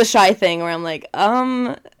 I do the shy thing where I'm like,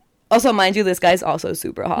 Also, mind you, this guy's also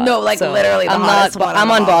super hot. No, like, so literally the I'm hottest one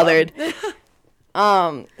I'm on the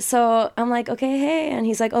unbothered. So I'm like, okay, hey, and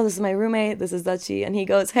he's like, oh, this is my roommate. This is Dutchie, and he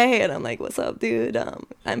goes, hey, and I'm like, what's up, dude?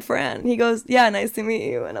 I'm Fran. He goes, yeah, nice to meet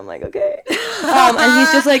you, and I'm like, okay. And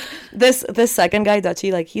he's just like this second guy,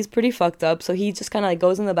 Dutchie, like he's pretty fucked up. So he just kind of like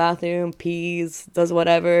goes in the bathroom, pees, does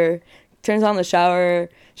whatever, turns on the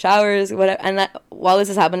showers, whatever. And while this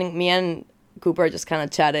is happening, me and Cooper are just kind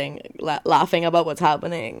of chatting, laughing about what's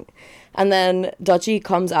happening. And then Dutchie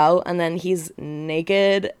comes out, and then he's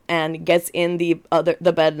naked and gets in the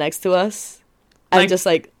bed next to us, and Like- just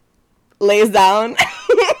like lays down.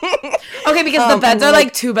 Okay, because the beds and are like-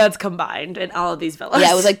 like 2 beds combined in all of these villas.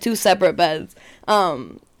 Yeah, it was like 2 separate beds.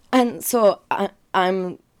 And so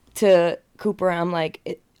I'm to Cooper. I'm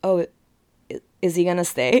like, is he gonna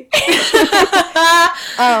stay?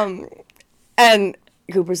 And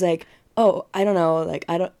Cooper's like, oh, I don't know, like,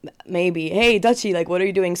 maybe, hey, Dutchie, like, what are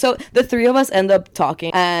you doing? So the 3 of us end up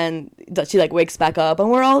talking, and Dutchie, like, wakes back up,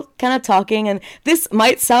 and we're all kind of talking, and this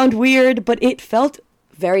might sound weird, but it felt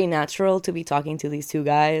very natural to be talking to these 2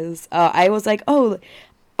 guys. I was like, oh,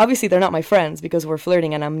 obviously they're not my friends because we're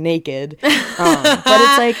flirting and I'm naked, but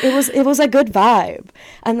it's like, it was a good vibe.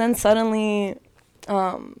 And then suddenly,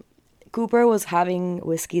 Cooper was having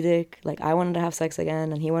whiskey dick. Like, I wanted to have sex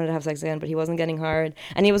again, and he wanted to have sex again, but he wasn't getting hard.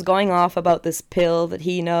 And he was going off about this pill that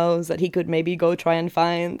he knows that he could maybe go try and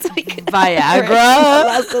find. So he could Viagra.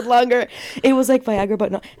 lasted longer. It was like Viagra,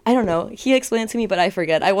 but no, I don't know. He explained it to me, but I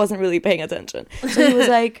forget. I wasn't really paying attention. So he was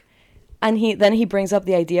like, and he brings up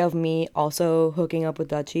the idea of me also hooking up with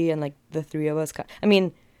Dutchie, and like the 3 of us. I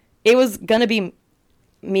mean, it was gonna be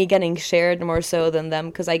me getting shared more so than them,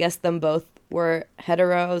 because I guess them both were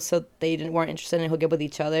hetero, so they weren't interested in hooking up with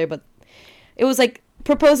each other, but it was like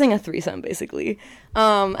proposing a threesome basically.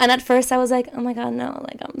 And at first I was like, oh my god, no,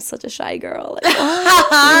 like I'm such a shy girl, like,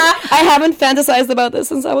 I haven't fantasized about this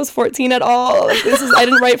since I was 14 at all. Like, I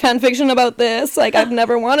didn't write fan fiction about this, like I've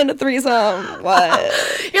never wanted a threesome. What?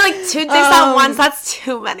 You're like, 2 dicks at once, that's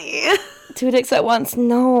too many. 2 dicks at once?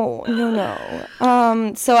 No.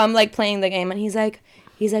 So I'm like playing the game, and he's like,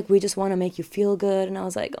 we just want to make you feel good. And I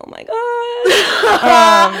was like, oh my god.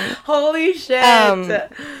 Holy shit.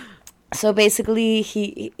 So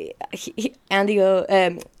basically,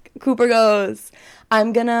 Cooper goes,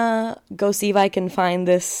 I'm gonna go see if I can find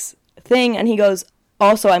this thing. And he goes,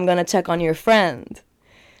 also, I'm gonna check on your friend.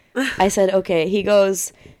 I said, okay. He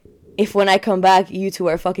goes, if when I come back, you 2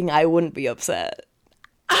 are fucking, I wouldn't be upset.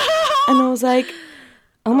 And I was like,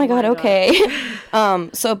 oh my god, okay.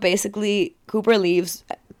 So basically, Cooper leaves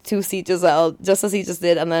to see Giselle, just as he just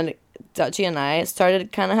did, and then Dutchie and I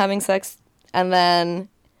started kind of having sex, and then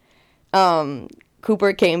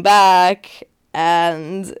Cooper came back,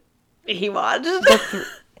 and He watched.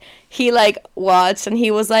 he like watched, and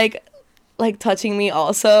he was like touching me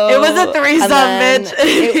also. It was a threesome, and then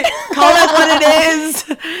bitch. Call it what it is.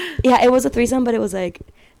 Yeah, it was a threesome, but it was like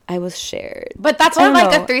I was shared. But that's I what don't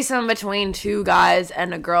like know. a threesome between 2 guys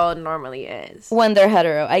and a girl normally is. When they're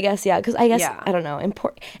hetero, I guess, yeah, because I guess, Yeah. I don't know,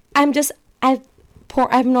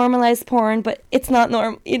 I've normalized porn, but it's not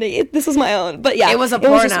this was my own, but yeah. It was a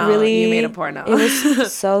was just porno. You made a porno. It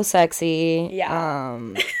was so sexy. Yeah.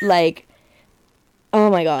 Like, oh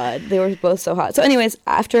my god, they were both so hot. So anyways,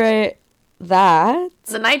 after that,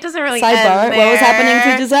 The night doesn't really sidebar, end what was happening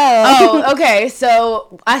there. to Giselle? Oh, okay.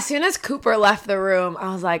 So as soon as Cooper left the room,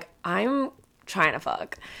 I was like, I'm trying to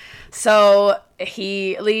fuck. So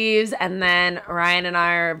he leaves, and then Ryan and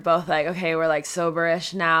I are both like, okay, we're like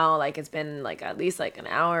soberish now. Like, it's been like at least like an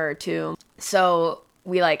hour or 2. So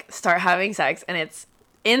we like start having sex, and it's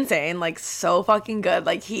insane, like so fucking good.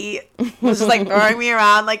 Like, he was just like throwing me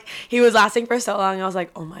around. Like, he was lasting for so long. I was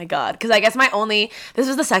like, oh my god. Because I guess this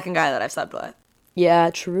was the second guy that I've slept with. Yeah,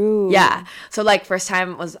 true. Yeah. So, like, first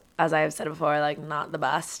time was, as I've said before, like, not the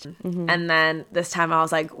best. And then this time I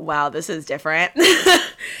was like, wow, this is different.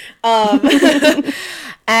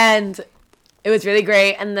 And it was really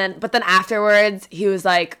great. But then afterwards, he was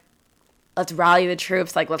like, let's rally the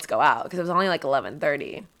troops. Like, let's go out. Because it was only like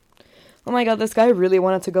 11:30. oh my god, this guy really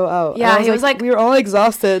wanted to go out. Yeah, And he was like, we were all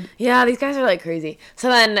exhausted. yeah, these guys are like crazy. So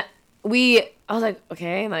then I was like,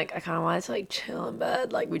 okay, like I kind of wanted to like chill in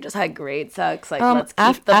bed. Like we just had great sex. Like let's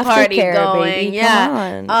keep the party aftercare, going. baby. Yeah.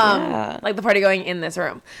 Come on. Yeah. Like the party going in this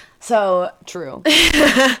room. So True.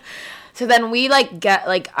 so then we like get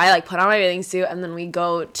like I like put on my bathing suit and then we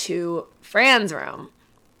go to Fran's room.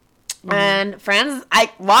 And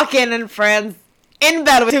I walk in and Fran's in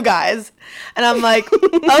bed with two guys. And I'm like,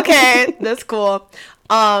 okay, that's cool.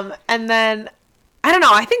 And then I don't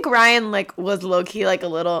know, I think Ryan like was low-key like a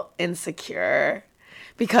little insecure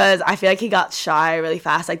because I feel like he got shy really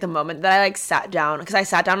fast like the moment that I like sat down, because I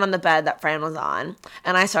sat down on the bed that Fran was on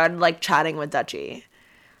and I started like chatting with Dutchie.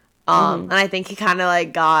 And I think he kind of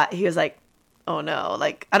like he was like, oh no,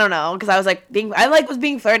 like I don't know, because I was like was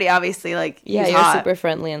being flirty, obviously, like Yeah, he's you're hot. super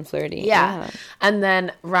friendly and flirty. Yeah. And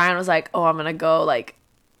then Ryan was like, oh, I'm gonna go like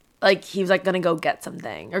he was like gonna go get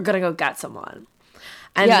something or gonna go get someone.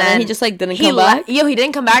 And then he just like didn't come back. He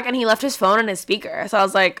didn't come back and he left his phone and his speaker. So I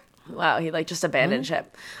was like, wow, he like just abandoned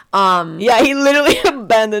ship. Yeah, he literally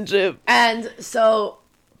abandoned ship. And so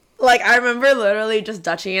like I remember literally just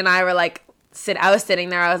Dutchie and I were like I was sitting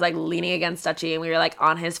there, I was like leaning against Dutchie and we were like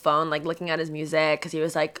on his phone like looking at his music because he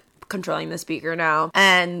was like controlling the speaker now.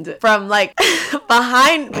 And from like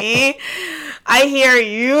behind me I hear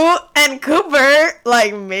you and Cooper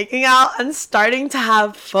like making out and starting to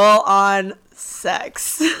have full on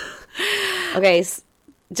sex. Okay,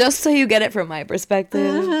 just so you get it from my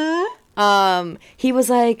perspective, he was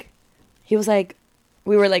like,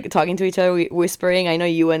 we were like talking to each other, whispering. I know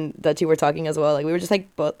you and Dutchie were talking as well. Like we were just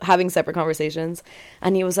like both having separate conversations,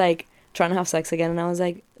 and he was like trying to have sex again, and I was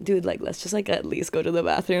like, dude, like let's just like at least go to the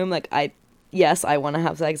bathroom. Like yes, I want to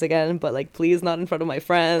have sex again, but like please not in front of my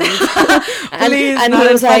friends. and Please and not he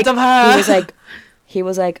in was front like, of her. he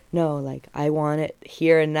was like, no, like I want it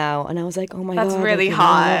here and now. And I was like, oh my god, That's really like, you know,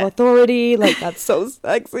 I have hot. authority, like that's so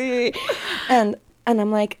sexy. And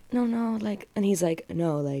I'm like, no, like, and he's like,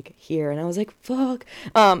 no, like here. And I was like, fuck.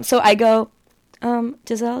 So I go,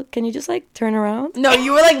 Giselle, can you just like turn around? No,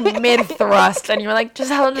 you were like mid thrust and you were like,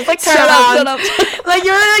 Giselle, just like turn Shut around. up. Like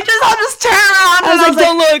you were like, Giselle, just turn around. I And was like,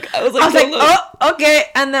 don't look. I was like, don't look. oh, okay.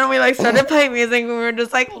 And then we like started playing music and we were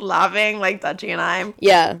just like laughing, like Dutchie and I.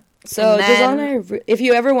 Yeah. So And Giselle then- and I, if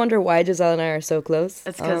you ever wonder why Giselle and I are so close,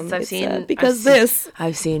 It's because I've seen because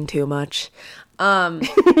I've seen too much. And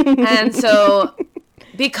so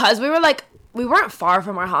because we weren't far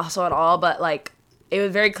from our hostel at all, but like it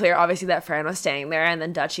was very clear obviously that Fran was staying there, and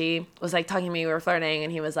then Dutchie was like talking to me, we were flirting,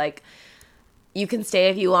 and he was like, you can stay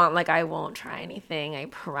if you want, like I won't try anything, I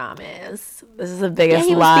promise. This is the biggest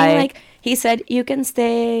he was lie. being like, he said you can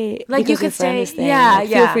stay, Like, because you your can friend stay, is staying. yeah, Like,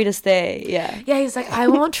 feel yeah. free to stay. Yeah. Yeah, he's like, I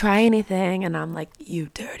won't try anything. And I'm like, you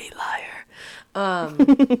dirty liar.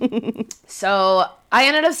 So I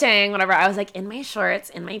ended up staying, whatever. I was like in my shorts,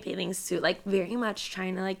 in my bathing suit, like very much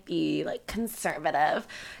trying to like be like conservative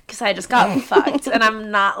because I just got fucked and I'm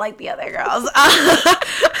not like the other girls.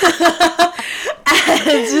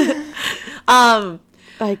 And I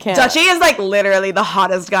can't. Dutchie is like literally the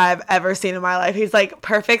hottest guy I've ever seen in my life. He's like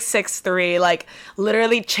perfect 6'3", like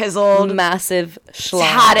literally chiseled, Massive schlong.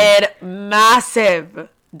 tatted, massive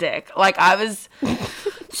dick. Like I was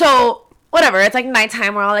so whatever, it's like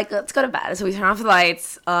nighttime, we're all like, let's go to bed. So we turn off the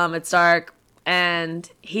lights, it's dark, and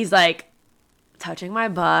he's like touching my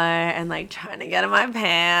butt and like trying to get in my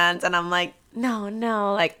pants, and I'm like,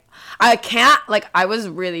 no, like I can't. Like I was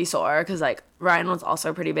really sore because like Ryan was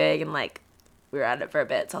also pretty big and like we were at it for a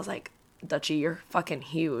bit, so I was like, Dutchie, you're fucking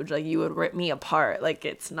huge. Like, you would rip me apart. Like,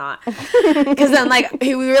 it's not. Because then, like,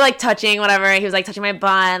 we were, like, touching, whatever. He was, like, touching my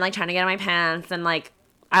butt and, like, trying to get in my pants. And, like,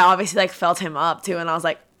 I obviously, like, felt him up, too. And I was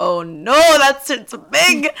like, oh, no, it's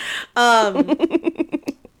big. But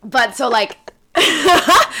so, like,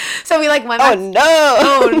 so we, like, went back.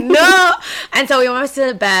 Oh No. And so we went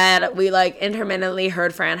to bed. We, like, intermittently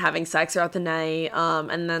heard Fran having sex throughout the night.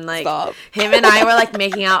 And then, like, Stop. him and I were, like,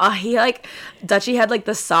 making out. He, like, Dutchie had, like,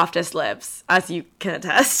 the softest lips, as you can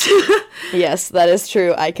attest. Yes, that is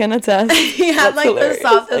true. I can attest. He had, That's like, hilarious. the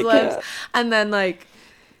softest I lips. can't. And then, like,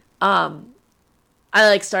 I,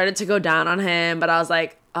 like, started to go down on him. But I was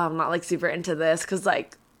like, I'm not, like, super into this. Because,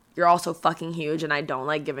 like, you're also fucking huge. And I don't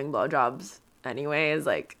like giving blowjobs anyways.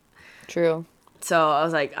 Like, True. so I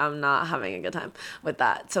was like, I'm not having a good time with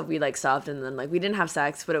that. So we, like, stopped. And then, like, we didn't have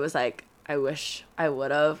sex. But it was, like, I wish I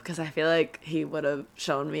would have. Because I feel like he would have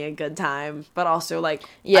shown me a good time. But also, like,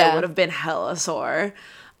 Yeah. I would have been hella sore.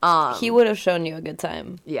 He would have shown you a good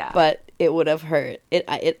time. Yeah. But it would have hurt.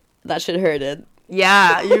 That should hurted.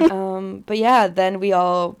 Yeah. But yeah, then we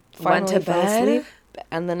all Went finally to fell bed? asleep.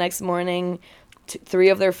 And the next morning, three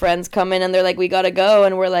of their friends come in and they're like, we gotta go,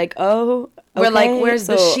 and we're like, oh, We're like, okay. where's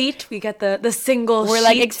the So sheet? We get the single we're sheet.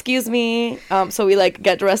 like, excuse me. So we like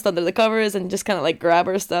get dressed under the covers and just kind of like grab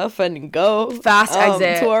our stuff and go Fast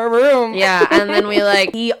exit. to our room. Yeah, and then we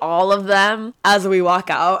like see all of them as we walk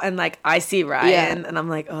out, and like I see Ryan, and I'm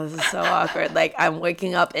like, oh, this is so awkward. Like I'm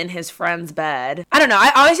waking up in his friend's bed. I don't know.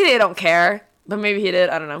 I obviously they don't care, but maybe he did.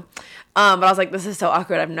 I don't know. But I was like, this is so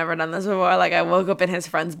awkward. I've never done this before. Like I woke up in his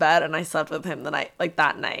friend's bed and I slept with him that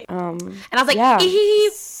night. And I was like, yeah.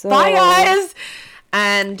 bye guys.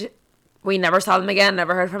 And we never saw them again.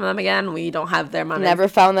 Never heard from them again. We don't have their money. Never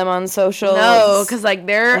found them on socials. No, because like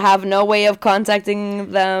they're have no way of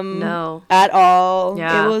contacting them. No. At all.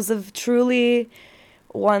 Yeah. It was a truly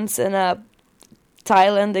once in a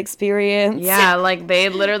Thailand experience. yeah, like they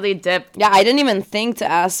literally dipped Yeah, I didn't even think to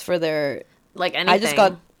ask for their. like anything. I just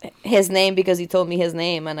got his name because he told me his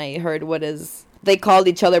name, and I heard what is. They called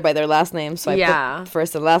each other by their last name, so I Yeah. put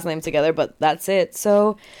first and last name together, but that's it.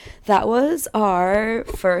 So that was our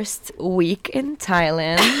first week in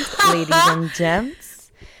Thailand, ladies and gents.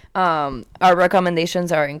 Our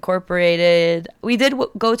recommendations are incorporated. We did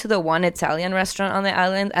go to the one Italian restaurant on the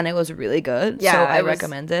island, and it was really good. Yeah, so I it was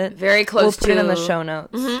recommend it. very close We'll put it in the to- show notes.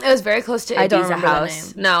 It was very close to I don't Ibiza remember the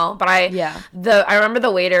house. name. No, but I Yeah. I remember the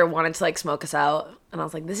waiter wanted to like smoke us out, and I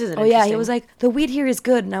was like, this isn't. Oh yeah, he was like, the weed here is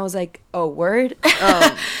good, and I was like, oh word.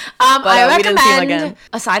 I we didn't see him recommend, again.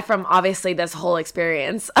 aside from obviously this whole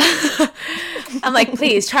experience, I'm like,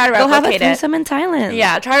 please try to Go have a replicate it. threesome in Thailand.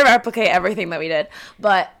 Yeah, try to replicate everything that we did.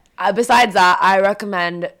 But besides that, I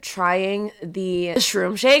recommend trying the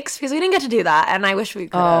shroom shakes because we didn't get to do that, and I wish we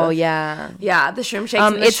could. Oh yeah. Yeah, the shroom shakes.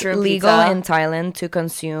 And the It's shroom legal pizza. in Thailand to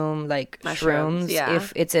consume like Mushrooms, shrooms yeah.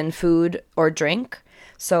 if it's in food or drink.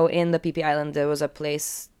 So in the Phi Phi Island, there was a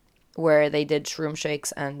place where they did shroom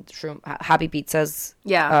shakes and happy pizzas.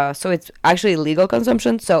 Yeah. So it's actually legal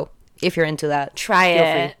consumption. So if you're into that, Try feel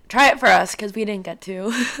it. Try it for us because we didn't get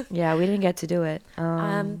to. free. Yeah, we didn't get to do it.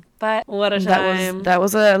 But what a time. That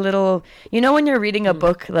was a little. You know when you're reading a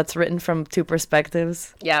book that's written from two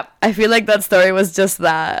perspectives. Yep. I feel like that story was just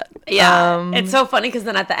that. Yeah. It's so funny because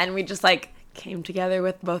then at the end we just like came together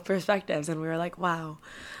with both perspectives and we were like, wow,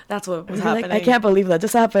 that's what was You're like, happening. I can't believe that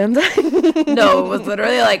just happened. No, it was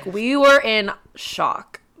literally like we were in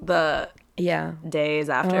shock the Yeah. days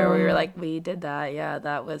after. We were like, we did that. Yeah,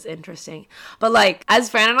 that was interesting. But like, as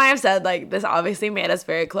Fran and I have said, like this obviously made us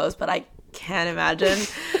very close, but I can't imagine.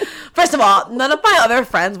 First of all, none of my other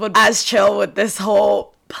friends would be as chill with this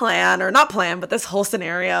whole plan, or not plan, but this whole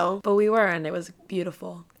scenario. But we were, and it was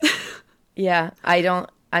beautiful. Yeah,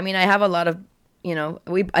 I mean, I have a lot of,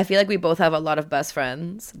 I feel like we both have a lot of best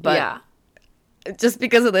friends, but yeah. just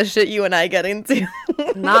because of the shit you and I get into.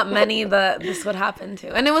 Not many that this would happen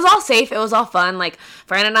to. And it was all safe. It was all fun. Like,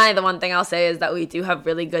 Fran and I, the one thing I'll say is that we do have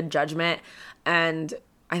really good judgment. And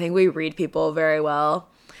I think we read people very well.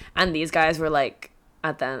 And these guys were like,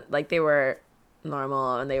 they were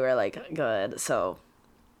normal and they were like good. So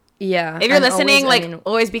Yeah. if you're and listening, always,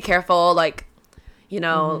 always be careful. Like,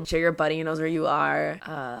 sure your buddy knows where you are.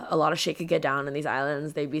 A lot of shit could get down in these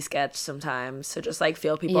islands. They'd be sketched sometimes. So just like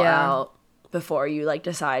feel people Yeah. out before you like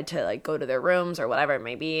decide to like go to their rooms or whatever it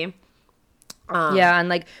may be. yeah, and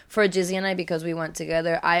like for Jizzy and I, because we went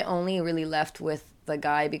together, I only really left with the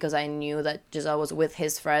guy because I knew that Giselle was with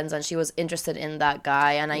his friends and she was interested in that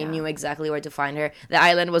guy, and I knew exactly where to find her. The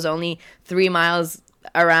island was only 3 miles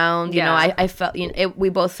around. You know, I felt we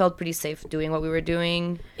both felt pretty safe doing what we were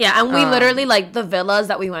doing. Yeah, and we literally like the villas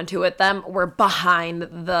that we went to with them were behind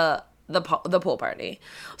the pool party.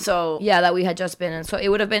 So Yeah, that we had just been in. So it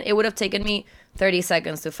would have taken me 30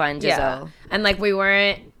 seconds to find Giselle. and like we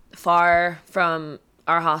weren't far from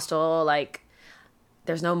our hostel. Like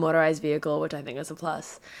there's no motorized vehicle, which I think is a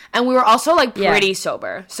plus. And we were also like pretty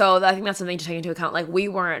sober, so I think that's something to take into account. Like we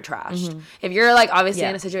weren't trashed. If you're like obviously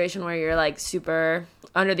in a situation where you're like super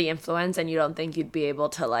under the influence and you don't think you'd be able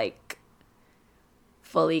to like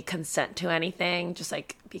fully consent to anything, just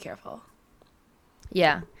like be careful.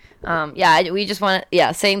 Yeah. We just want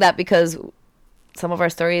to, saying that because some of our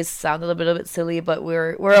stories sound a little bit silly, but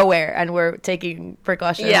we're aware and we're taking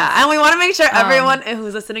precautions. Yeah, and we want to make sure everyone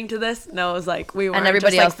who's listening to this knows like we weren't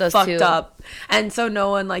everybody just, else does fucked too. up, and so no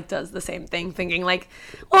one like does the same thing, thinking like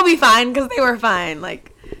we'll be fine because they were fine.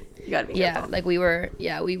 Like you gotta be careful. like we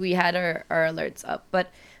had our alerts up.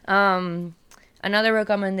 But another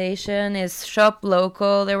recommendation is shop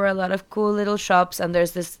local. There were a lot of cool little shops, and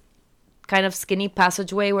there's this kind of skinny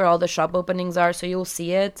passageway where all the shop openings are, so you'll see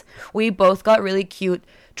it. We both got really cute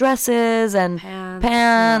dresses and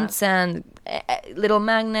pants and little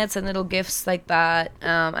magnets and little gifts like that.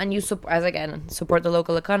 And you support the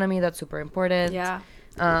local economy. That's super important. Yeah.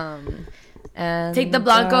 And Take the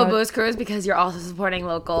Blanco Boost cruise because you're also supporting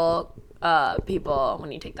local people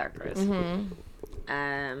when you take that cruise.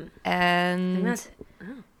 And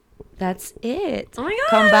that's it. Oh my God.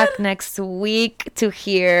 Come back next week to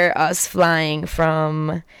hear us flying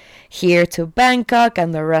from here to Bangkok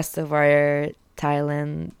and the rest of our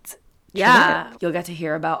Thailand. Yeah. You'll get to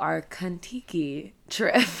hear about our Kontiki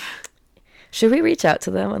trip. Should we reach out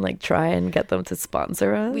to them and like try and get them to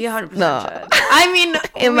sponsor us? We 100% No. should. I mean,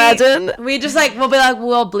 Imagine. we just like we'll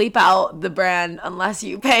bleep out the brand unless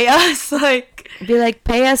you pay us. Like, Be like,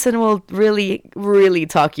 pay us and we'll really, really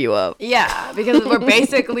talk you up. yeah, because we're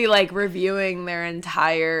basically like reviewing their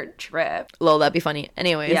entire trip. Lol, that'd be funny.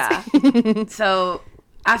 Anyways. Yeah. So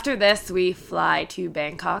after this, we fly to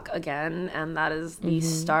Bangkok again, and that is the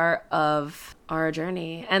start of our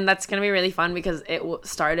journey. And that's gonna be really fun because it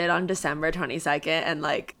started on December 22nd, and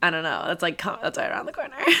like I don't know, that's right around the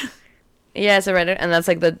corner. Yeah, so right, and that's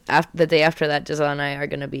like the day after that, Giselle and I are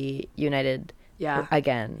gonna be united. Yeah.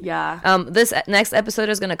 Again. Yeah. This next episode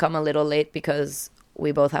is gonna come a little late because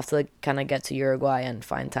we both have to like, kind of get to Uruguay and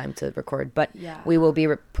find time to record. But Yeah. we will be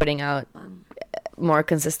putting out more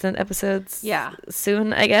consistent episodes. Yeah.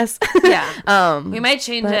 Soon, I guess. Yeah. We might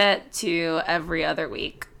change it to every other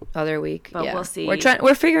week. Other week, But yeah. we'll see.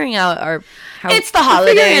 We're figuring out It's the we're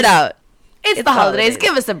holidays. figuring it out. It's the holidays.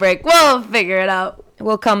 Give us a break. We'll figure it out.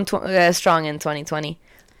 We'll come strong in 2020.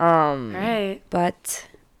 All right. But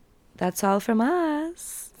that's all from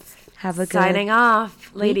us. Have a good Signing off,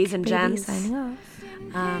 ladies week, and baby. gents. Signing off.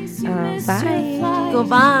 Bye.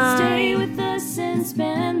 Goodbye. Stay with us and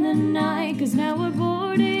spend the night, 'cause now we're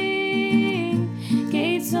boarding.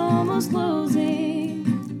 Gates almost closing.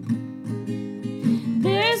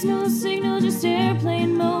 There's no signal, just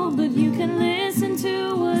airplane mode, but you can listen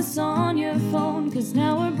to us on your phone, 'cause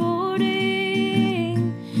now